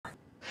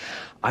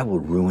I will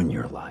ruin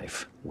your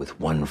life with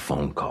one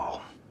phone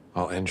call.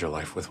 I'll end your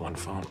life with one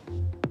phone.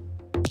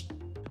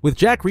 With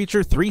Jack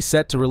Reacher 3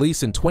 set to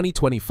release in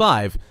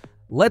 2025,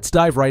 let's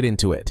dive right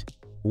into it.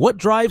 What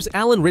drives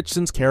Alan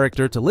Ritchson's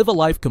character to live a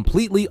life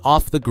completely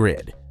off the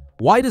grid?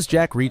 Why does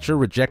Jack Reacher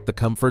reject the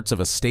comforts of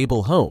a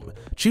stable home,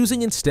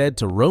 choosing instead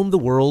to roam the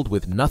world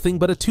with nothing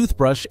but a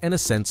toothbrush and a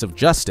sense of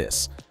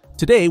justice?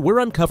 Today, we're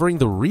uncovering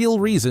the real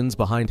reasons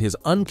behind his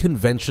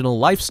unconventional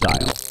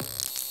lifestyle.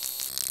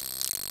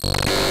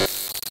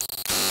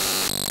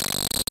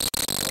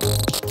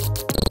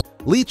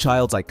 Lee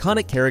Child's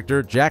iconic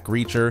character, Jack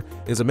Reacher,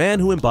 is a man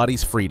who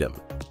embodies freedom,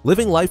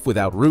 living life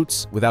without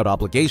roots, without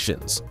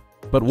obligations.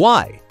 But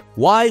why?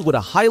 Why would a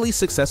highly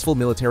successful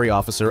military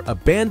officer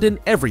abandon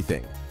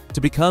everything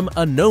to become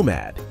a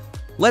nomad?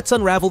 Let's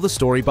unravel the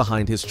story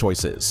behind his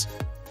choices.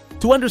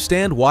 To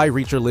understand why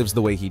Reacher lives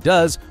the way he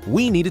does,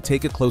 we need to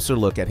take a closer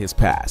look at his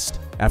past.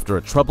 After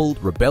a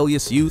troubled,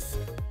 rebellious youth,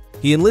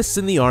 he enlists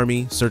in the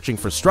army, searching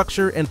for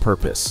structure and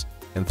purpose.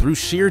 And through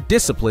sheer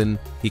discipline,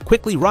 he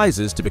quickly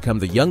rises to become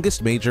the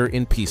youngest major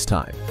in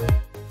peacetime.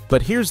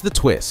 But here's the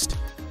twist.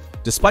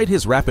 Despite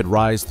his rapid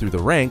rise through the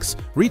ranks,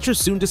 Reacher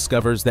soon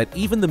discovers that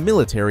even the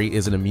military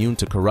isn't immune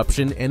to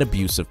corruption and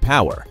abuse of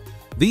power.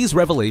 These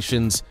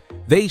revelations,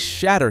 they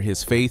shatter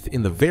his faith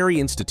in the very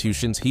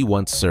institutions he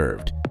once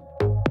served.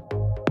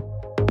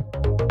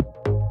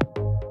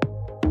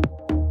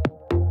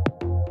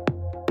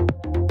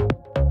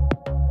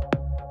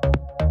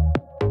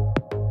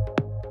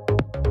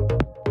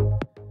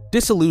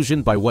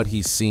 Disillusioned by what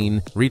he's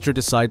seen, Reacher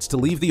decides to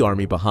leave the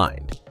army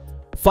behind.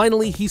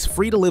 Finally, he's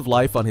free to live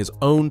life on his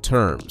own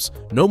terms.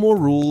 No more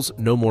rules,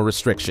 no more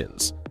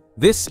restrictions.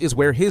 This is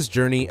where his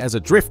journey as a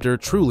drifter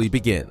truly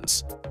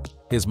begins.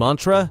 His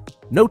mantra?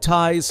 No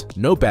ties,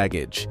 no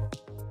baggage.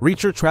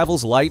 Reacher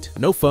travels light,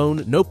 no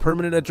phone, no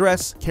permanent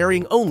address,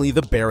 carrying only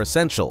the bare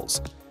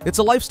essentials. It's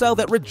a lifestyle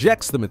that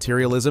rejects the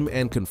materialism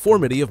and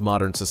conformity of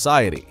modern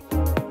society.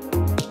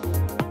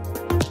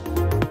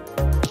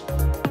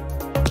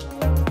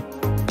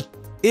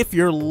 If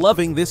you're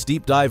loving this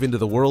deep dive into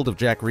the world of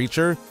Jack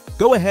Reacher,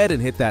 go ahead and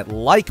hit that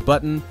like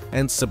button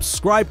and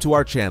subscribe to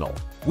our channel.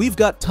 We've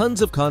got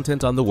tons of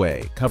content on the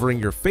way, covering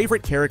your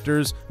favorite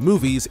characters,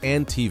 movies,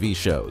 and TV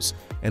shows.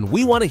 And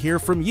we want to hear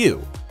from you.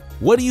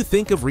 What do you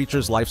think of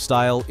Reacher's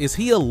lifestyle? Is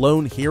he a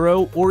lone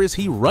hero, or is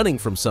he running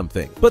from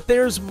something? But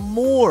there's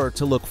more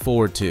to look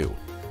forward to.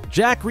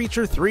 Jack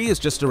Reacher 3 is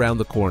just around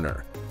the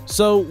corner.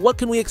 So what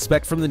can we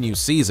expect from the new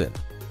season?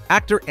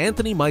 Actor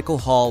Anthony Michael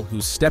Hall,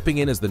 who's stepping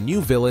in as the new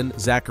villain,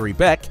 Zachary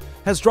Beck,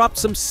 has dropped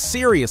some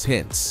serious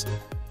hints.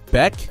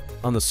 Beck,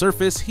 on the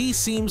surface, he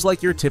seems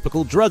like your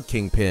typical drug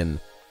kingpin.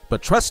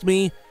 But trust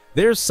me,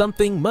 there's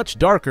something much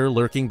darker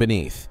lurking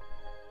beneath.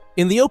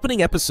 In the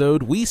opening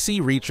episode, we see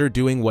Reacher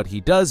doing what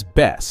he does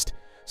best,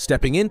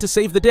 stepping in to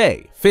save the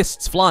day,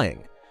 fists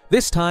flying.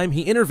 This time,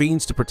 he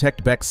intervenes to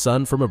protect Beck's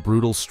son from a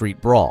brutal street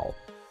brawl.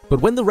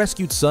 But when the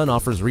rescued son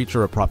offers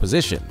Reacher a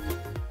proposition,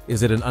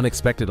 is it an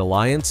unexpected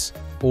alliance?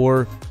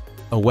 Or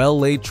a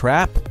well-laid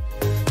trap?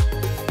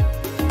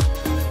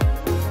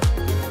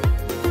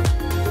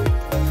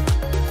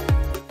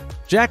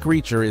 Jack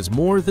Reacher is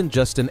more than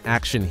just an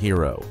action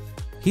hero.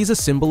 He's a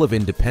symbol of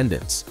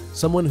independence,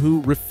 someone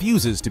who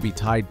refuses to be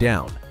tied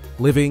down,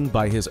 living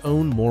by his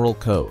own moral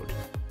code.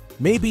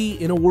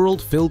 Maybe in a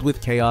world filled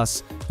with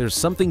chaos, there's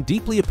something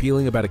deeply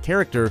appealing about a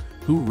character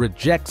who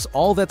rejects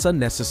all that's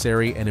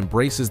unnecessary and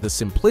embraces the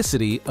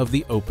simplicity of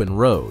the open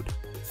road.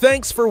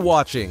 Thanks for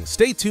watching.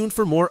 Stay tuned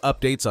for more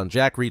updates on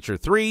Jack Reacher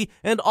 3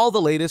 and all the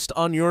latest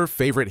on your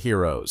favorite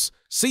heroes.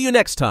 See you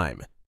next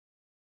time.